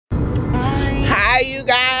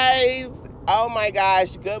Oh my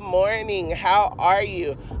gosh, good morning. How are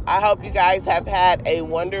you? I hope you guys have had a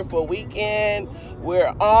wonderful weekend.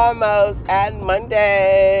 We're almost at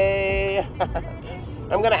Monday.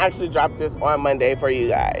 I'm going to actually drop this on Monday for you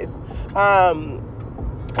guys. Um,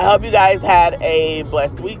 I hope you guys had a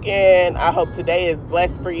blessed weekend. I hope today is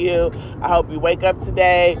blessed for you. I hope you wake up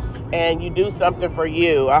today and you do something for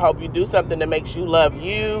you. I hope you do something that makes you love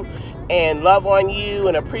you and love on you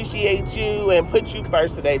and appreciate you and put you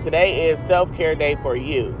first today. Today is self-care day for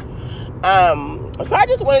you. So I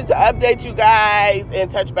just wanted to update you guys and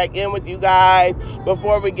touch back in with you guys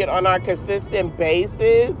before we get on our consistent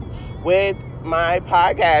basis with my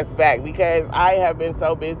podcast back, because I have been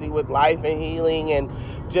so busy with life and healing and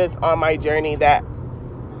just on my journey that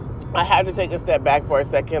I had to take a step back for a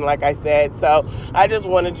second, like I said. So I just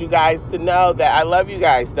wanted you guys to know that I love you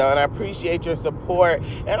guys, though, and I appreciate your support.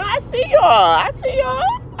 And I see y'all. I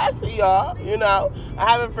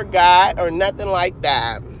haven't forgot or nothing like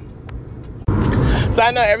that. So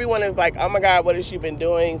I know everyone is like, oh my God, what has she been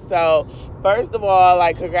doing? So first of all,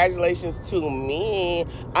 like, congratulations to me.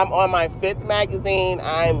 I'm on my 5th magazine.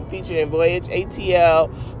 I'm featured in Voyage ATL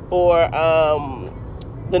for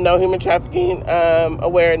the No Human Trafficking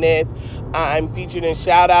awareness. I'm featured in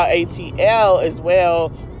Shout Out ATL as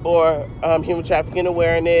well for human trafficking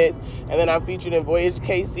awareness. And then I'm featured in Voyage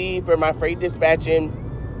KC for my freight dispatching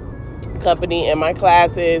company and my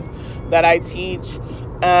classes that I teach.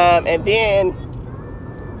 And then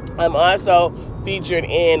I'm also featured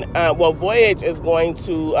in, Voyage is going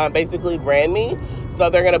to basically brand me. So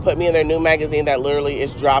they're going to put me in their new magazine that literally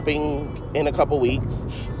is dropping in a couple weeks.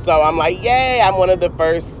 So I'm like, yay, I'm one of the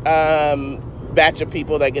first batch of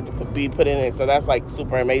people that get to be put in it. So that's like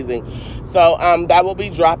super amazing. So that will be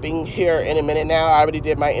dropping here in a minute now. I already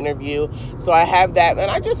did my interview. So I have that. And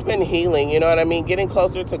I just been healing, you know what I mean? Getting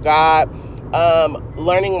closer to God,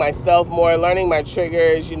 learning myself more, learning my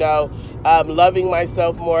triggers, loving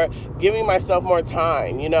myself more, giving myself more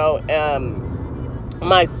time,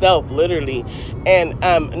 myself literally, and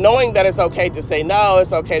knowing that it's okay to say no,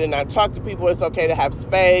 it's okay to not talk to people, it's okay to have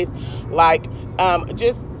space, like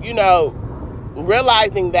just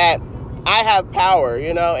realizing that I have power,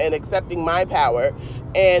 and accepting my power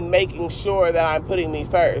and making sure that I'm putting me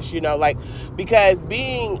first, like, because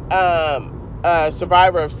being a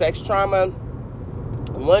survivor of sex trauma,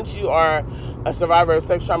 once you are a survivor of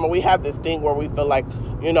sex trauma, we have this thing where we feel like,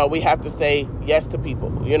 we have to say yes to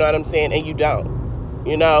people, you know what I'm saying? And you don't,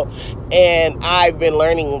 and I've been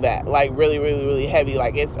learning that, like, really, really, really heavy.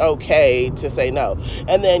 Like, it's okay to say no.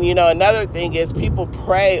 And then, another thing is people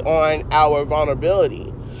prey on our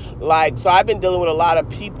vulnerability. Like, so I've been dealing with a lot of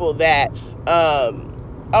people that,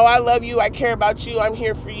 oh, I love you, I care about you, I'm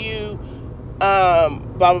here for you, blah,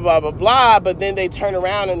 blah, blah, blah, blah, but then they turn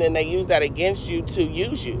around and then they use that against you to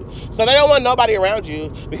use you. So they don't want nobody around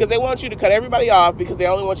you because they want you to cut everybody off, because they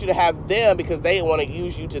only want you to have them because they want to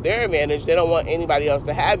use you to their advantage. They don't want anybody else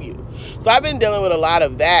to have you. So I've been dealing with a lot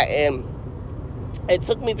of that, and it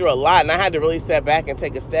took me through a lot, and I had to really step back and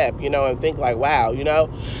take a step, and think like, wow,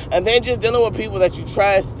 and then just dealing with people that you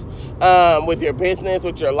trust, with your business,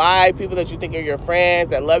 with your life, people that you think are your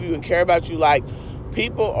friends, that love you and care about you. Like,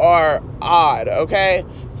 people are odd, okay?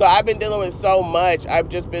 So I've been dealing with so much. I've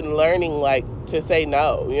just been learning, like, to say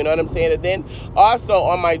no, you know what I'm saying? And then also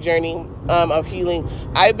on my journey of healing,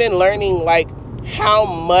 I've been learning, like, how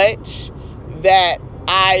much that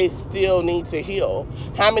I still need to heal.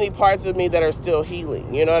 How many parts of me that are still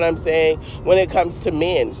healing, you know what I'm saying? When it comes to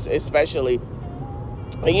men, especially.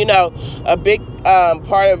 And a big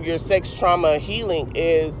part of your sex trauma healing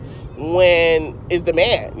is the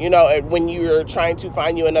man, when you're trying to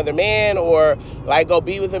find you another man, or like go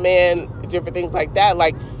be with a man, different things like that.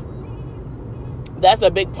 Like, that's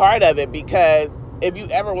a big part of it, because if you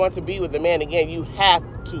ever want to be with a man again, you have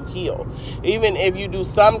to heal. Even if you do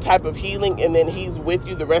some type of healing and then he's with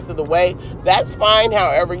you the rest of the way, that's fine,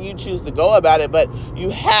 however you choose to go about it, but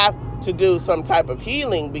you have to do some type of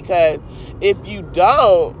healing, because if you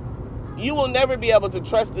don't, you will never be able to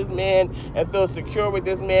trust this man and feel secure with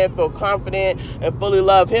this man, feel confident and fully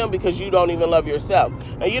love him, because you don't even love yourself.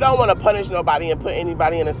 And you don't want to punish nobody and put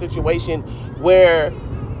anybody in a situation where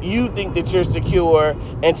you think that you're secure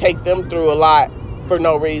and take them through a lot for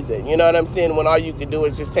no reason. You know what I'm saying? When all you can do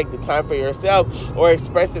is just take the time for yourself or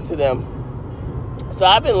express it to them. So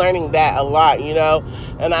I've been learning that a lot,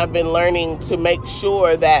 and I've been learning to make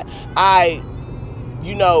sure that I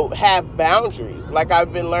have boundaries. Like,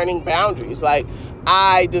 I've been learning boundaries. Like,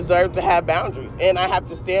 I deserve to have boundaries, and I have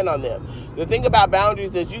to stand on them. The thing about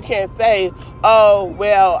boundaries is you can't say, oh,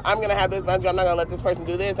 well, I'm going to have this boundary. I'm not going to let this person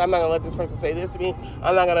do this. I'm not going to let this person say this to me.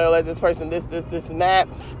 I'm not going to let this person this, and that.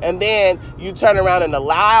 And then you turn around and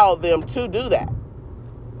allow them to do that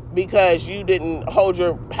because you didn't hold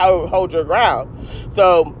your ground.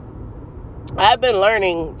 So I've been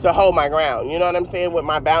learning to hold my ground, you know what I'm saying, with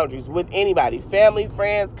my boundaries, with anybody, family,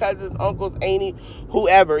 friends, cousins, uncles, auntie,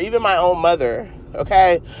 whoever, even my own mother,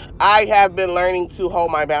 okay? I have been learning to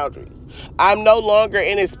hold my boundaries. I'm no longer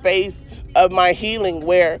in a space of my healing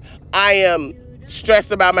where I am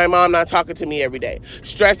stressed about my mom not talking to me every day,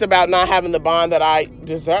 stressed about not having the bond that I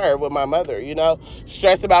deserve with my mother,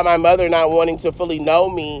 stressed about my mother not wanting to fully know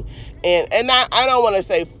me, and not, I don't want to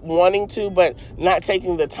say wanting to, but not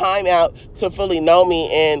taking the time out to fully know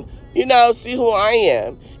me and see who I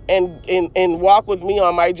am and walk with me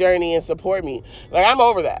on my journey and support me. Like, I'm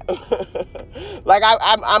over that. Like,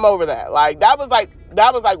 I'm over that. Like, that was like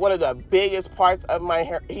one of the biggest parts of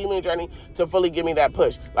my healing journey, to fully give me that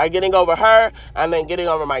push. Like, getting over her and then getting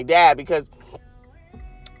over my dad, because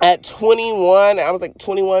at 21, I was like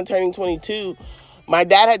 21 turning 22. My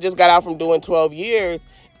dad had just got out from doing 12 years,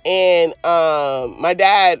 and my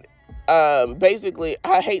dad, basically,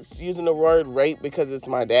 I hate using the word rape because it's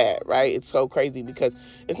my dad, right? It's so crazy because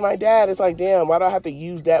it's my dad. It's like, damn, why do I have to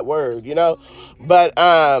use that word? But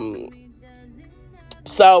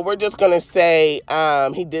so we're just gonna say,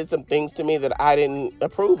 he did some things to me that I didn't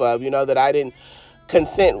approve of, that I didn't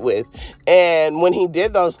consent with. And when he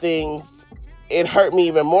did those things, it hurt me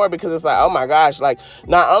even more, because it's like, oh my gosh, like,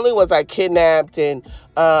 not only was I kidnapped and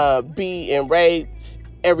beat and raped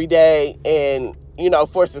every day and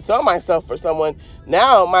forced to sell myself for someone,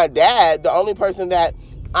 now my dad, the only person that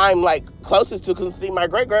I'm like closest to, because see, my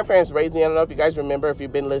great grandparents raised me. I don't know if you guys remember, if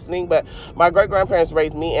you've been listening, but my great grandparents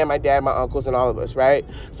raised me and my dad, my uncles, and all of us, right?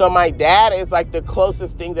 So my dad is like the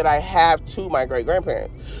closest thing that I have to my great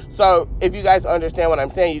grandparents. So if you guys understand what I'm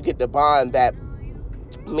saying, you get the bond that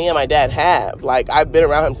me and my dad have. Like, I've been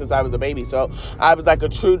around him since I was a baby, so I was like a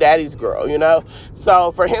true daddy's girl.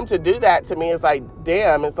 So for him to do that to me, it's like,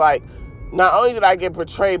 damn. It's like, not only did I get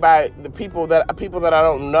betrayed by the people that I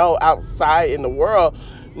don't know outside in the world,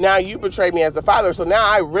 now you betrayed me as a father, so now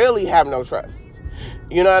I really have no trust.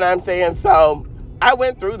 You know what I'm saying? So I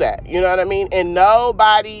went through that, you know what I mean? And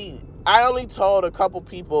I only told a couple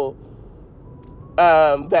people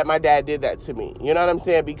that my dad did that to me. You know what I'm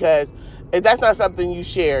saying? Because that's not something you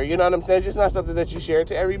share. You know what I'm saying? It's just not something that you share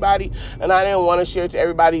to everybody. And I didn't want to share it to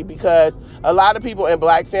everybody, because a lot of people in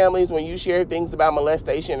black families, when you share things about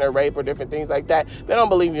molestation or rape or different things like that, they don't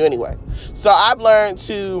believe you anyway. So I've learned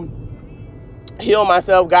to heal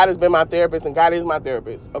myself. God has been my therapist, and God is my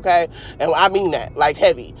therapist, okay? And I mean that, like,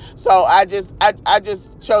 heavy. So I just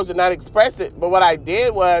chose to not express it. But what I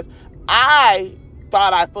did was, I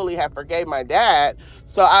thought I fully had forgave my dad.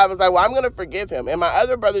 So I was like, well, I'm gonna forgive him. And my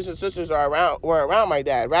other brothers and sisters were around my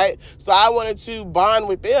dad, right? So I wanted to bond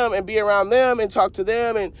with them and be around them and talk to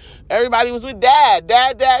them, and everybody was with dad,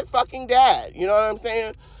 fucking dad. You know what I'm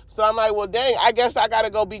saying? So I'm like, well, dang, I guess I gotta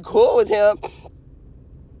go be cool with him,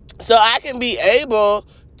 so I can be able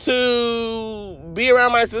to be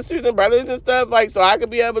around my sisters and brothers and stuff, like, so I can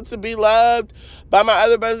be able to be loved by my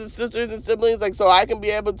other brothers and sisters and siblings, like, so I can be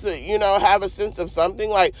able to, have a sense of something.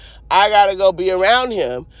 Like, I gotta go be around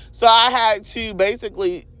him. So I had to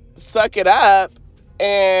basically suck it up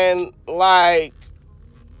and, like,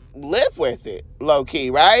 live with it, low key,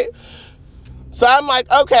 right? So I'm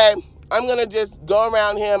like, okay, I'm going to just go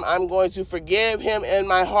around him. I'm going to forgive him in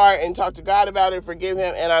my heart and talk to God about it, forgive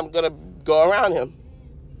him, and I'm going to go around him.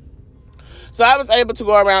 So I was able to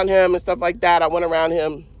go around him and stuff like that. I went around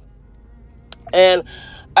him. And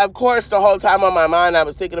of course, the whole time on my mind, I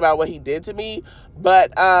was thinking about what he did to me.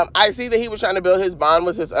 But I see that he was trying to build his bond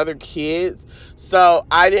with his other kids. So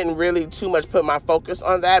I didn't really too much put my focus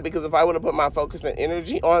on that, because if I would have put my focus and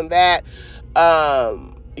energy on that,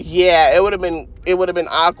 yeah, it would have been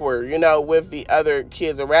awkward, with the other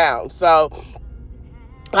kids around. So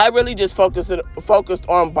I really just focused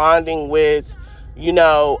on bonding with,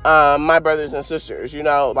 my brothers and sisters.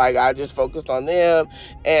 Like, I just focused on them,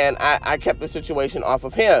 and I kept the situation off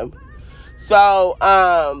of him. So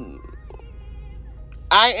I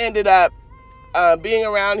ended up being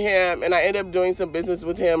around him, and I ended up doing some business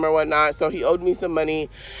with him or whatnot. So he owed me some money,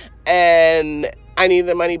 and I needed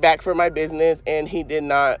the money back for my business, and he did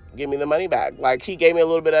not give me the money back. Like, he gave me a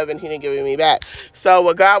little bit of it, and he didn't give it me back. So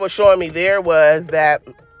what God was showing me there was that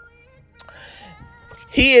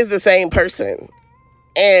he is the same person.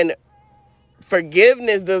 And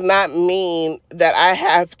forgiveness does not mean that I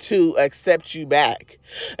have to accept you back.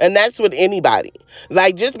 And that's with anybody.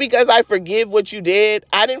 Like, just because I forgive what you did,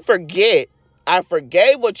 I didn't forget. I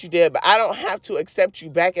forgave what you did, but I don't have to accept you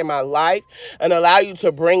back in my life and allow you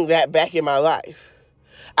to bring that back in my life.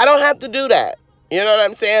 I don't have to do that. You know what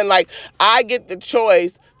I'm saying? Like, I get the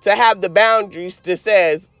choice to have the boundaries that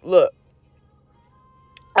says, look,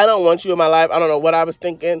 I don't want you in my life. I don't know what I was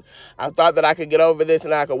thinking. I thought that I could get over this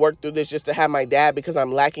and I could work through this just to have my dad, because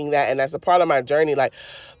I'm lacking that, and that's a part of my journey. Like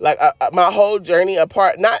my whole journey,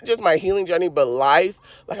 apart, not just my healing journey, but life.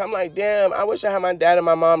 Like, I'm like, damn, I wish I had my dad and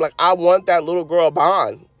my mom. Like, I want that little girl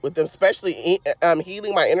bond with them, especially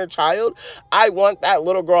healing my inner child. I want that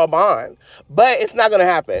little girl bond, but it's not gonna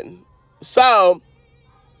happen. So,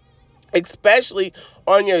 especially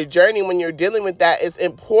on your journey when you're dealing with that, it's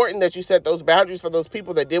important that you set those boundaries for those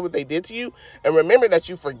people that did what they did to you, and remember that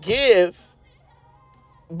you forgive,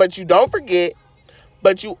 but you don't forget,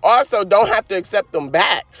 but you also don't have to accept them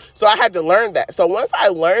back. So I had to learn that. So once I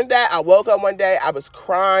learned that, I woke up one day, I was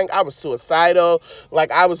crying, I was suicidal,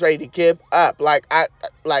 like I was ready to give up, like I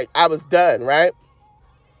was done, right?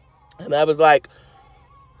 And I was like,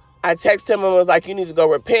 I texted him and was like, you need to go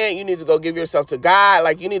repent. You need to go give yourself to God.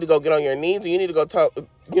 Like, you need to go get on your knees, and you need to go talk,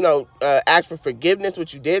 ask for forgiveness,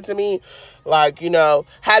 what you did to me. Like,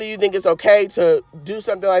 how do you think it's okay to do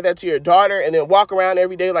something like that to your daughter and then walk around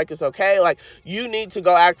every day like it's okay? Like, you need to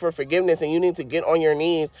go ask for forgiveness, and you need to get on your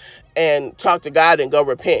knees and talk to God and go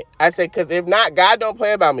repent. I said, because if not, God don't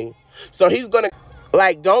play about me. So he's going to,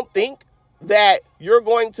 like, don't think that you're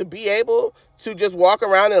going to be able to just walk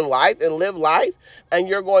around in life and live life and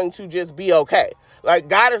you're going to just be okay. Like,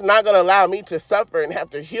 God is not going to allow me to suffer and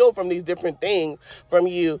have to heal from these different things from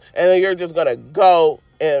you, and then you're just going to go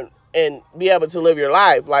and be able to live your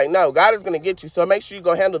life. Like, no, God is going to get you. So make sure you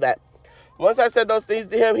go handle that. Once I said those things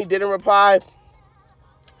to him, he didn't reply.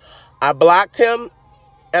 I blocked him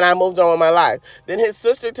and I moved on with my life. Then his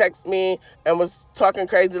sister texted me and was talking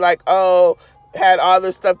crazy, like, oh, had all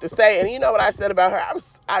this stuff to say. And you know what I said about her?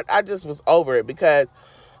 I just was over it, because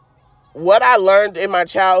what I learned in my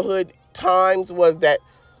childhood times was that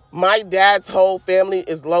my dad's whole family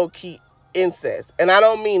is low key incest. And I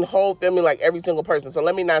don't mean whole family like every single person. So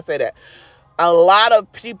let me not say that. A lot of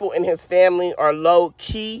people in his family are low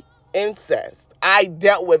key incest. I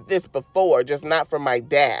dealt with this before, just not from my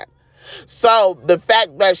dad. So the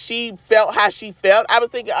fact that she felt how she felt, I was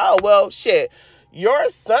thinking, oh, well, shit, your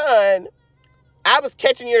son, I was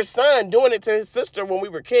catching your son doing it to his sister when we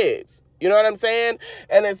were kids. You know what I'm saying?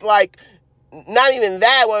 And it's like, not even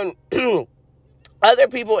that, when other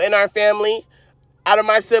people in our family, out of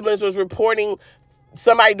my siblings, was reporting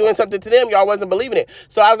somebody doing something to them, y'all wasn't believing it.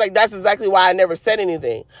 So I was like, that's exactly why I never said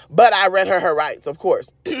anything. But I read her rights, of course,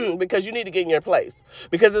 because you need to get in your place.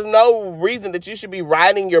 Because there's no reason that you should be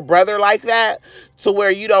riding your brother like that, to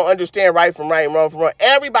where you don't understand right from right and wrong from wrong.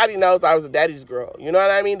 Everybody knows I was a daddy's girl. You know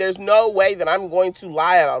what I mean? There's no way that I'm going to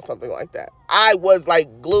lie about something like that. I was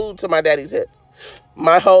like glued to my daddy's hip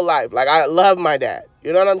my whole life. Like, I love my dad.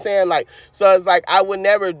 You know what I'm saying? Like, so it's like I would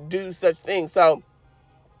never do such things. So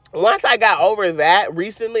once I got over that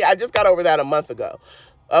recently, I just got over that a month ago.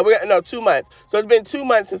 No, 2 months. So it's been 2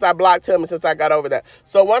 months since I blocked him and since I got over that.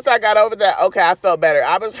 So once I got over that, okay, I felt better.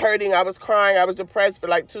 I was hurting, I was crying, I was depressed for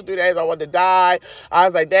like 2, 3 days. I wanted to die. I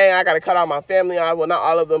was like, dang, I gotta cut all my family off. Well, not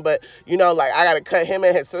all of them, but like, I gotta cut him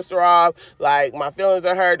and his sister off. Like, my feelings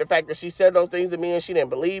are hurt. The fact that she said those things to me and she didn't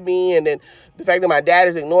believe me, and then the fact that my dad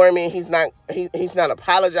is ignoring me, he's not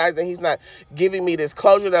apologizing, he's not giving me this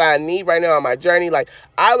closure that I need right now on my journey. Like,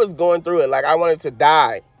 I was going through it. Like, I wanted to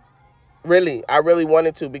die. Really, I really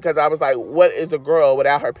wanted to, because I was like, what is a girl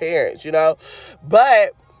without her parents,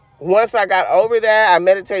 But once I got over that, I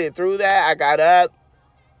meditated through that, I got up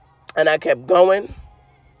and I kept going,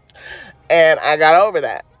 and I got over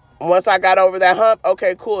that. Once I got over that hump,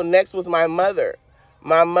 okay, cool. Next was my mother.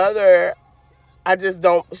 My mother, I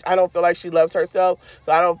don't feel like she loves herself.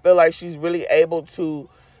 So I don't feel like she's really able to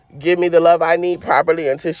give me the love I need properly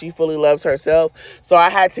until she fully loves herself. So I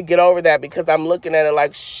had to get over that, because I'm looking at it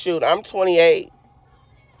like, shoot, I'm 28.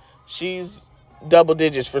 She's double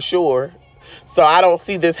digits for sure. So I don't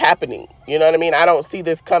see this happening. You know what I mean? I don't see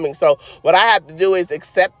this coming. So what I have to do is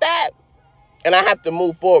accept that, and I have to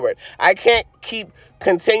move forward. I can't keep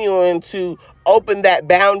continuing to open that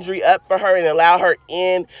boundary up for her and allow her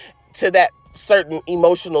in to that certain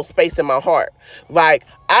emotional space in my heart. Like,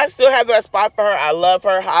 I still have that spot for her. I love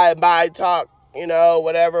her. Hi, bye, talk,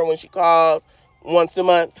 whatever, when she calls once a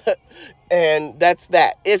month. And that's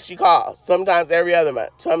that. If she calls, sometimes every other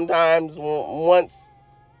month, sometimes once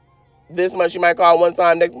this month she might call one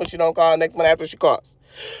time, next month she don't call, next month after she calls.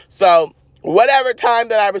 So Whatever time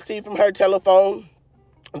that I received from her telephone,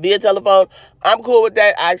 via telephone, I'm cool with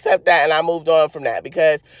that. I accept that and I moved on from that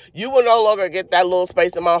because you will no longer get that little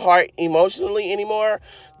space in my heart emotionally anymore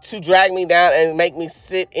to drag me down and make me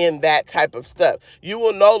sit in that type of stuff. You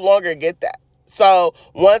will no longer get that. So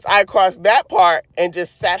once I crossed that part and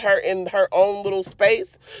just sat her in her own little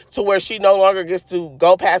space to where she no longer gets to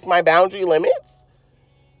go past my boundary limits,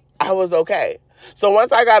 I was okay. So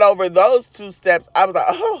once I got over those two steps, I was like,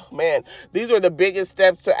 oh man, these were the biggest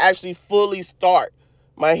steps to actually fully start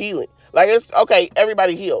my healing. Like, it's okay,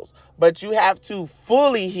 everybody heals, but you have to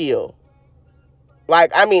fully heal.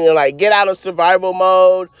 Like, I mean, like, get out of survival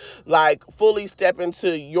mode, like, fully step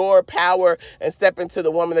into your power and step into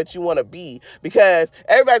the woman that you want to be. Because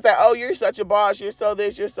everybody's like, oh, you're such a boss, you're so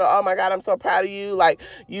this, you're so, oh my God, I'm so proud of you. Like,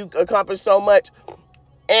 you accomplished so much.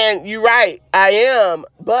 And you're right, I am.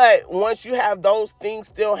 But once you have those things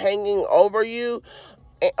still hanging over you,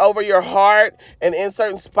 over your heart, and in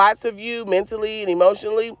certain spots of you, mentally and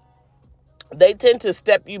emotionally, they tend to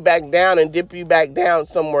step you back down and dip you back down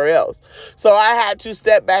somewhere else. So I had to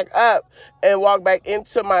step back up and walk back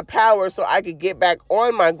into my power so I could get back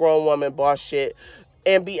on my grown woman boss shit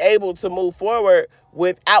and be able to move forward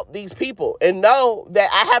without these people and know that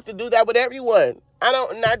I have to do that with everyone. I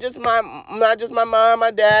don't, not just my mom,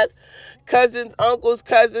 my dad, cousins, uncles,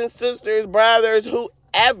 cousins, sisters, brothers,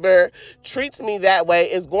 whoever treats me that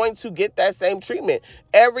way is going to get that same treatment.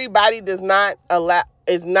 Everybody does not allow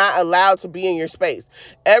is not allowed to be in your space.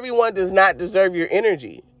 Everyone does not deserve your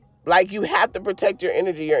energy. Like, you have to protect your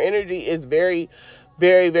energy. Your energy is very,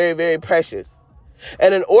 very, very, very precious.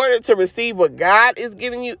 And in order to receive what God is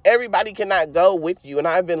giving you, everybody cannot go with you. And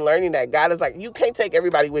I've been learning that God is like, you can't take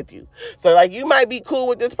everybody with you. So, like, you might be cool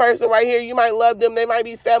with this person right here. You might love them. They might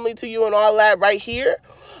be family to you and all that right here.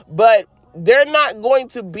 But they're not going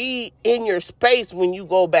to be in your space when you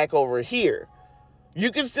go back over here.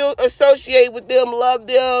 You can still associate with them, love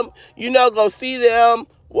them, go see them,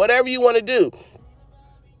 whatever you want to do.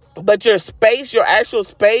 But your space, your actual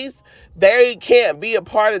space, they can't be a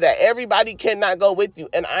part of that. Everybody cannot go with you.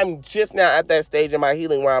 And I'm just now at that stage in my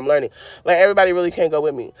healing where I'm learning. Like, everybody really can't go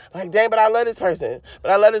with me. Like, dang, but I love this person.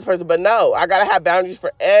 But I love this person. But no, I gotta have boundaries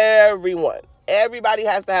for everyone. Everybody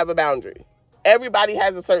has to have a boundary. Everybody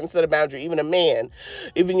has a certain set of boundary, even a man,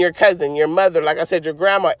 even your cousin, your mother, like I said, your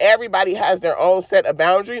grandma. Everybody has their own set of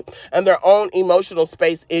boundary and their own emotional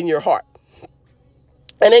space in your heart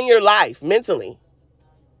and in your life mentally.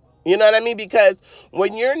 You know what I mean? Because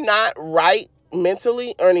when you're not right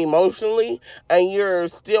mentally or emotionally and you're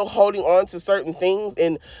still holding on to certain things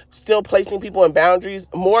and still placing people in boundaries,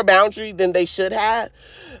 more boundary than they should have,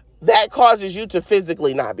 that causes you to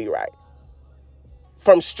physically not be right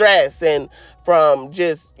from stress and from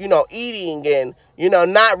just, eating and,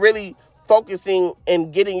 not really focusing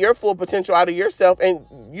and getting your full potential out of yourself and,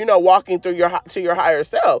 walking through your higher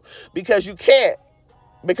self because you can't,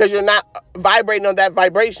 because you're not vibrating on that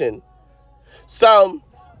vibration. So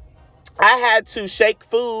I had to shake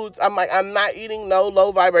foods. I'm like, I'm not eating no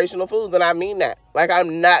low vibrational foods, and I mean that. Like,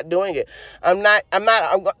 I'm not doing it. I'm not.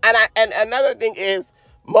 And another thing is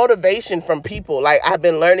motivation from people. Like, I've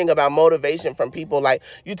been learning about motivation from people. Like,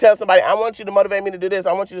 you tell somebody, I want you to motivate me to do this.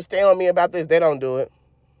 I want you to stay on me about this. They don't do it.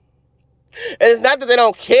 And it's not that they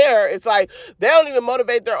don't care. It's like they don't even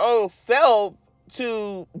motivate their own self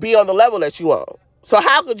to be on the level that you on. So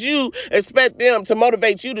how could you expect them to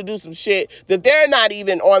motivate you to do some shit that they're not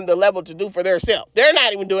even on the level to do for themselves? They're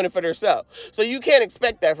not even doing it for themselves. So you can't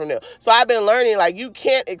expect that from them. So I've been learning, like, you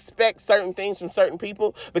can't expect certain things from certain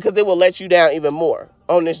people because it will let you down even more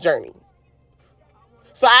on this journey.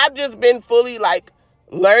 So I've just been fully, like,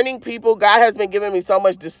 learning people. God has been giving me so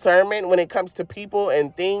much discernment when it comes to people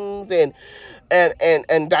and things and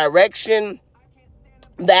direction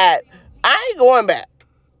that I ain't going back.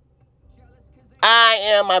 I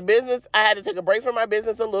am my business. I had to take a break from my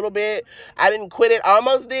business a little bit. I didn't quit it. I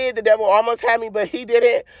almost did. The devil almost had me, but he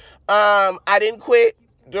didn't. I didn't quit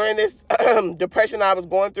during this depression I was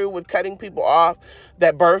going through with cutting people off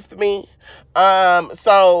that birthed me.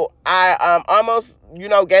 So I almost,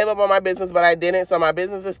 gave up on my business, but I didn't. So my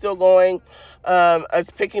business is still going. It's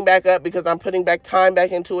picking back up because I'm putting back time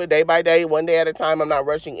back into it day by day, one day at a time. I'm not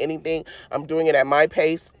rushing anything. I'm doing it at my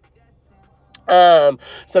pace.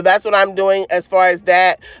 So that's what I'm doing as far as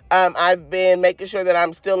that. I've been making sure that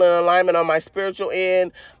I'm still in alignment on my spiritual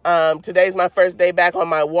end. Today's my first day back on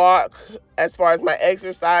my walk as far as my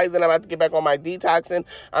exercise, and I'm about to get back on my detoxing.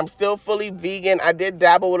 I'm still fully vegan. I did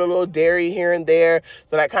dabble with a little dairy here and there,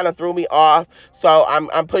 so that kind of threw me off. So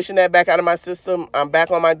I'm pushing that back out of my system. I'm back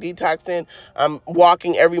on my detoxing. I'm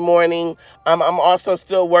walking every morning. I'm also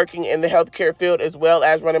still working in the healthcare field as well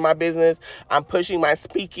as running my business. I'm pushing my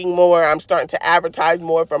speaking more. I'm starting to advertise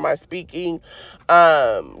more for my speaking.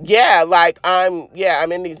 Yeah, like I'm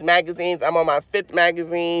in these magazines. I'm on my fifth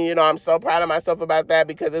magazine. I'm so proud of myself about that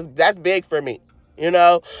because that's big for me.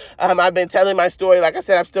 I've been telling my story. Like I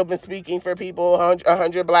said, I've still been speaking for people,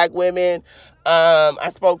 100 black women.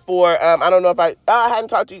 I spoke for, I don't know if I hadn't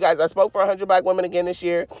talked to you guys. I spoke for 100 black women again this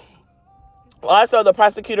year. Also, the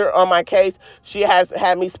prosecutor on my case, she has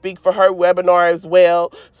had me speak for her webinar as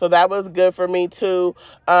well, so that was good for me too.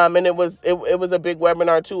 And it was a big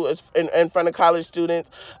webinar too, in front of college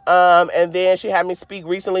students. And then she had me speak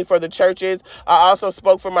recently for the churches. I also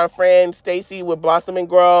spoke for my friend Stacy with Blossom and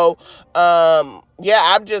Grow. Yeah,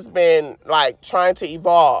 I've just been like trying to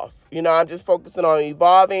evolve. I'm just focusing on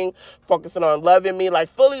evolving, focusing on loving me, like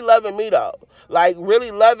fully loving me though, like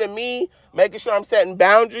really loving me, making sure I'm setting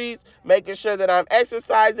boundaries, making sure that I'm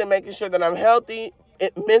exercising, making sure that I'm healthy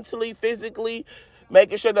mentally, physically,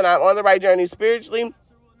 making sure that I'm on the right journey spiritually.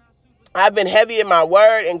 I've been heavy in my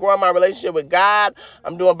word and growing my relationship with God.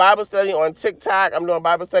 I'm doing Bible study on TikTok. I'm doing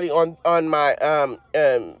Bible study on my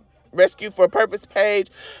Rescue for Purpose page.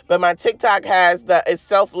 But my TikTok has it's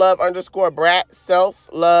self love _ brat.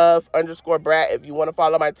 If you want to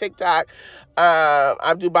follow my TikTok,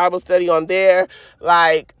 I do Bible study on there.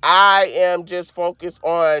 Like I am just focused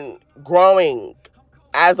on growing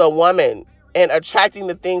as a woman and attracting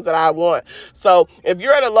the things that I want. So if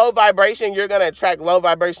you're at a low vibration, you're gonna attract low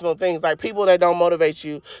vibrational things, like people that don't motivate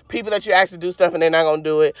you, people that you ask to do stuff and they're not gonna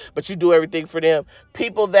do it, but you do everything for them,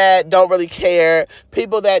 people that don't really care,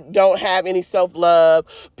 people that don't have any self-love,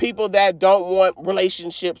 people that don't want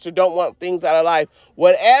relationships or don't want things out of life.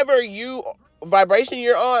 Whatever you vibration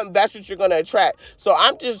you're on, that's what you're going to attract. So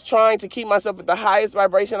I'm just trying to keep myself at the highest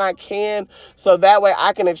vibration I can, so that way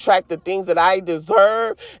I can attract the things that I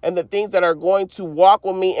deserve and the things that are going to walk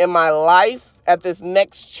with me in my life at this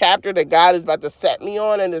next chapter that God is about to set me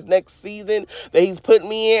on, in this next season that he's put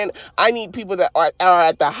me in. I need people that are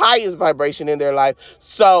at the highest vibration in their life,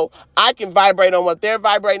 so I can vibrate on what they're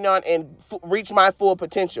vibrating on and reach my full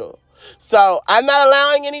potential. So I'm not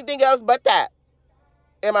allowing anything else but that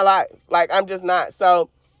in my life. Like, I'm just not. So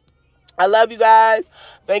I love you guys.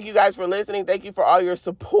 Thank you guys for listening. Thank you for all your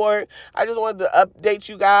support. I just wanted to update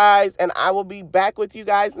you guys, and I will be back with you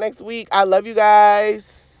guys next week. I love you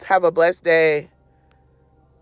guys. Have a blessed day.